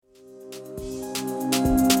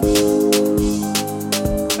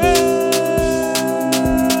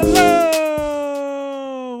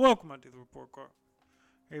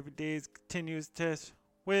Every day is a continuous test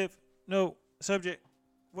with no subject.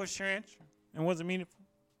 What's your answer? And was it meaningful?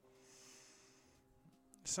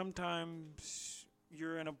 Sometimes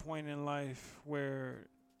you're in a point in life where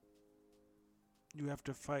you have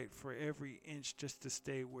to fight for every inch just to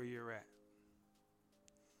stay where you're at.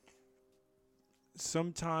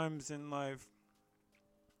 Sometimes in life,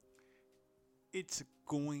 it's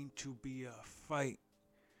going to be a fight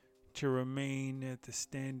to remain at the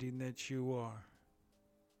standing that you are.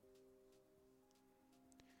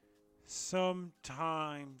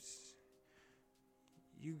 Sometimes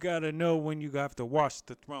you gotta know when you have to watch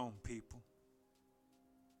the throne, people.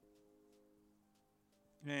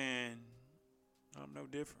 And I'm no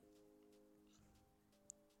different.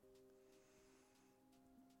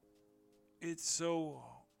 It's so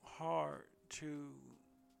hard to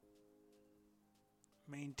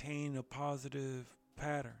maintain a positive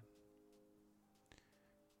pattern.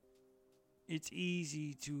 It's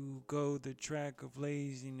easy to go the track of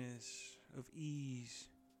laziness, of ease,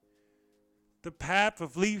 the path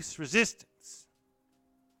of least resistance.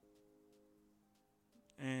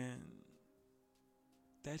 And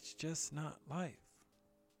that's just not life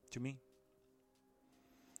to me.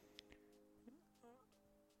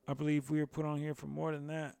 I believe we are put on here for more than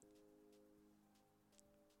that.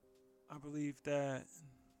 I believe that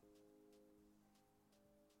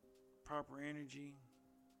proper energy,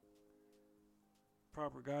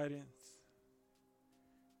 proper guidance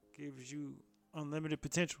gives you unlimited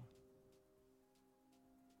potential.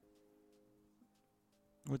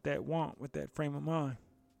 With that want, with that frame of mind.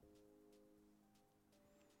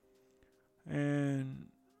 And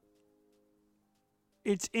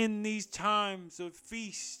it's in these times of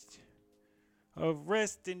feast, of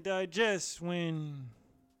rest and digest, when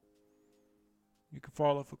you can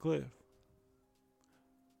fall off a cliff.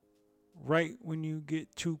 Right when you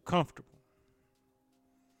get too comfortable.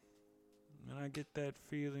 And I get that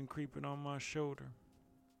feeling creeping on my shoulder.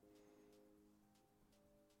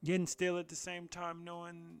 Yet still at the same time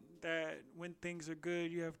knowing that when things are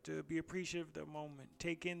good, you have to be appreciative of the moment.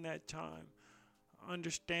 Take in that time.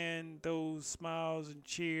 Understand those smiles and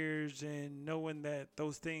cheers and knowing that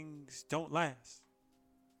those things don't last.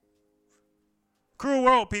 Cruel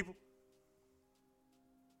world, people.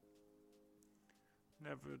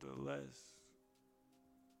 Nevertheless,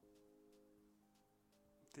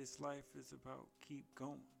 this life is about keep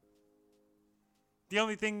going. The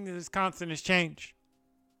only thing that is constant is change.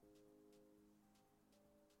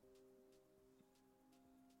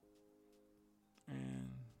 And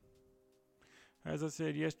as I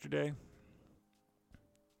said yesterday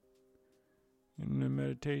in the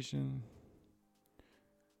meditation,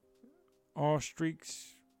 all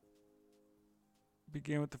streaks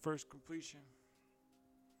begin with the first completion.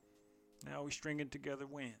 Now we string it together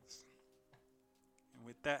wins. And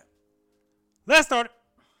with that, let's start it.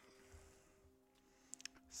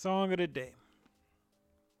 Song of the day.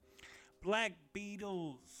 Black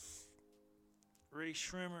Beatles, Ray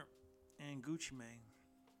Shrimmer, and Gucci Mane.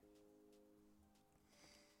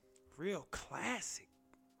 Real classic.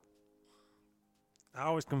 I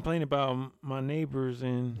always complain about my neighbors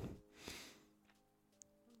and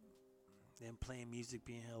them playing music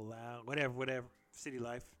being hell loud. Whatever. City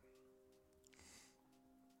life.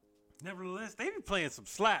 Nevertheless, they be playing some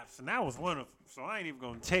slaps, and that was one of them. So I ain't even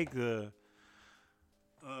gonna take the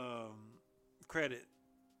credit.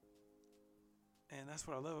 And that's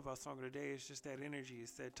what I love about Song of the Day. It's just that energy.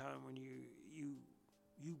 It's that time when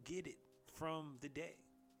you get it from the day.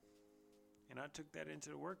 And I took that into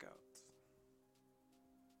the workouts.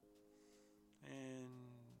 And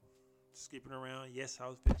skipping around. Yes, I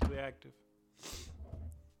was physically active.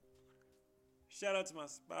 Shout out to my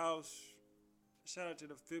spouse. Shout out to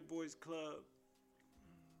the Fit Boys Club.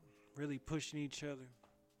 Really pushing each other.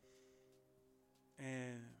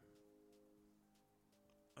 And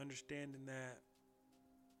understanding that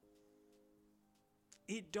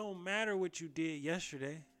it don't matter what you did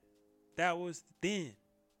yesterday. That was then.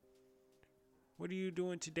 What are you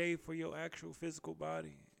doing today for your actual physical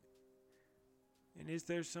body? And is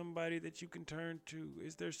there somebody that you can turn to?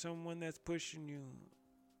 Is there someone that's pushing you?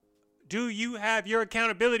 Do you have your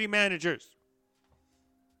accountability managers?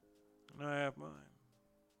 And I have mine.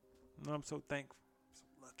 And I'm so thankful. So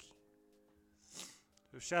lucky.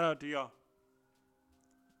 So shout out to y'all.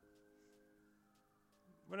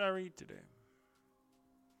 What did I read today?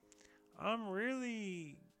 I'm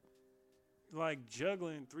really like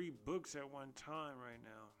juggling 3 books at one time right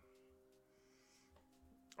now.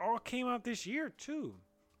 All came out this year too.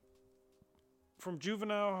 From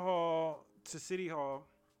Juvenile Hall to City Hall.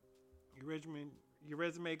 Your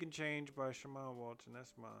resume can change by Shaman Walton.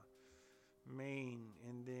 That's my main,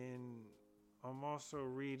 and then I'm also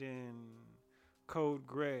reading Code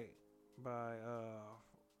Gray by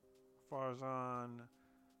Farzan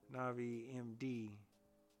Navi MD,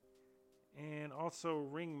 and also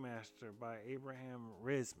Ringmaster by Abraham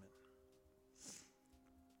Resman.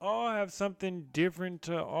 All have something different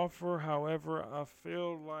to offer. However, I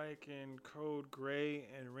feel like in Code Gray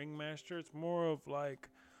and Ringmaster, it's more of like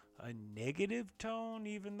a negative tone,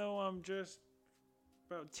 even though I'm just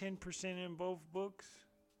about 10% in both books.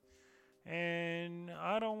 And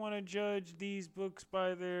I don't want to judge these books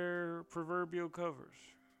by their proverbial covers,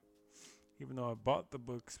 even though I bought the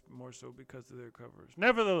books more so because of their covers.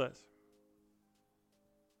 Nevertheless,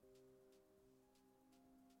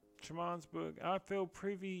 Shaman's book, I feel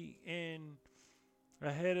privy and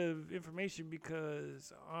ahead of information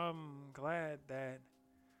because I'm glad that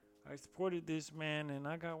I supported this man and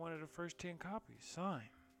I got one of the first 10 copies signed.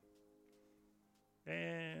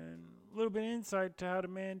 And a little bit of insight to how the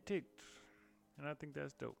man ticked. And I think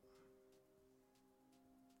that's dope.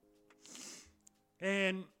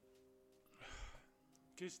 And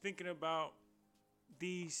just thinking about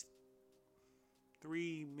these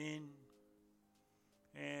three men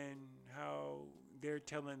and how they're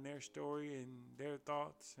telling their story and their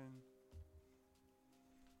thoughts, and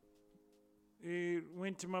it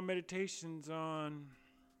went to my meditations on,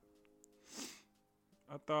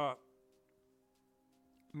 I thought,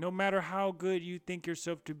 no matter how good you think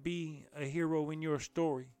yourself to be a hero in your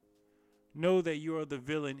story, know that you are the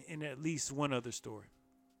villain in at least one other story.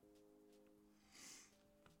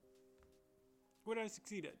 What did I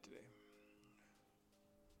succeed at today?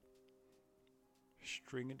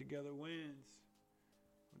 Stringing together wins.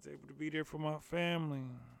 Was able to be there for my family.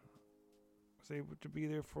 Was able to be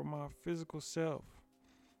there for my physical self.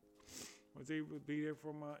 Was able to be there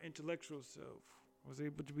for my intellectual self. Was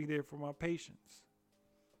able to be there for my patients.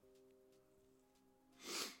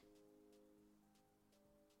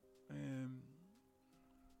 And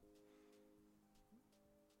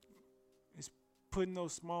it's putting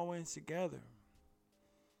those small wins together.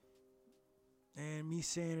 And me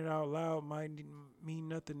saying it out loud might mean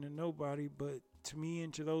nothing to nobody, but to me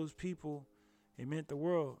and to those people, it meant the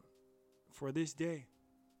world for this day.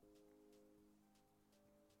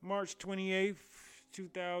 March 28th,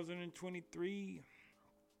 2023,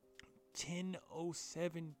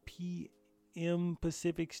 10:07 p.m.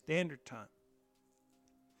 Pacific Standard Time.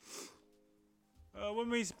 What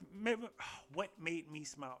made me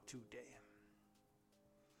smile today?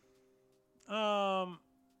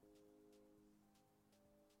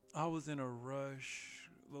 I was in a rush,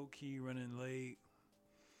 low-key running late,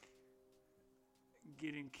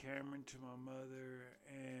 getting Cameron to my mother,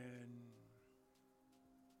 and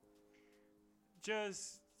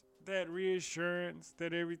just that reassurance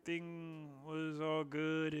that everything was all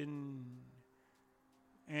good, and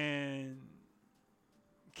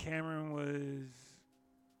Cameron was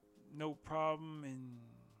no problem and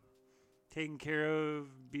taken care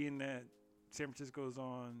of, being that San Francisco is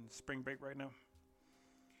on spring break right now.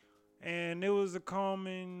 And it was a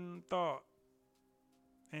calming thought.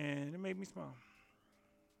 And it made me smile.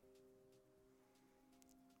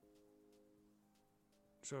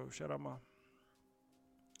 So, shout out, Mom.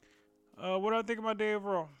 What do I think of my day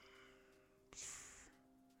overall?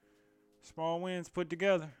 Small wins put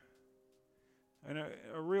together. And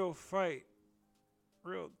a real fight.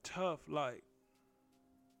 Real tough light.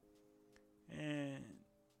 And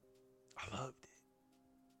I loved it.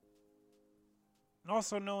 And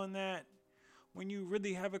also knowing that when you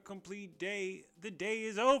really have a complete day, the day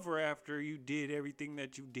is over after you did everything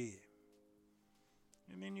that you did.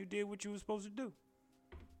 And then you did what you were supposed to do.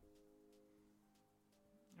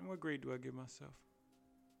 And what grade do I give myself?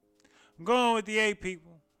 I'm going with the A,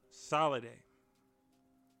 people. Solid A.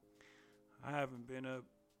 I haven't been up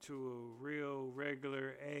to a real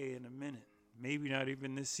regular A in a minute. Maybe not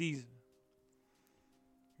even this season.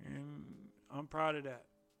 And I'm proud of that.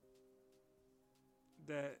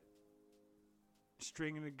 That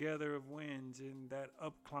stringing together of wins and that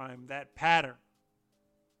up climb, that pattern,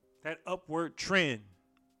 that upward trend.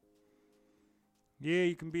 Yeah,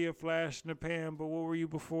 you can be a flash in the pan, but what were you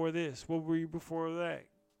before this? What were you before that?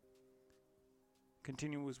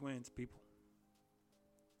 Continuous wins, people.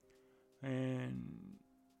 And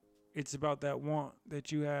it's about that want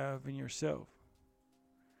that you have in yourself.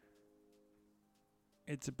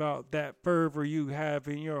 It's about that fervor you have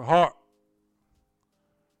in your heart.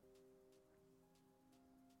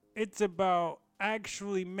 It's about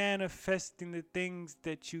actually manifesting the things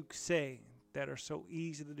that you say that are so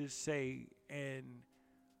easy to say and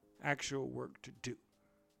actual work to do.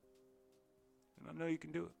 And I know you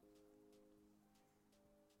can do it.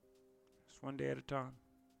 That's one day at a time.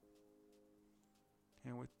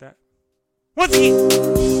 And with that, once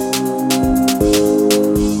again,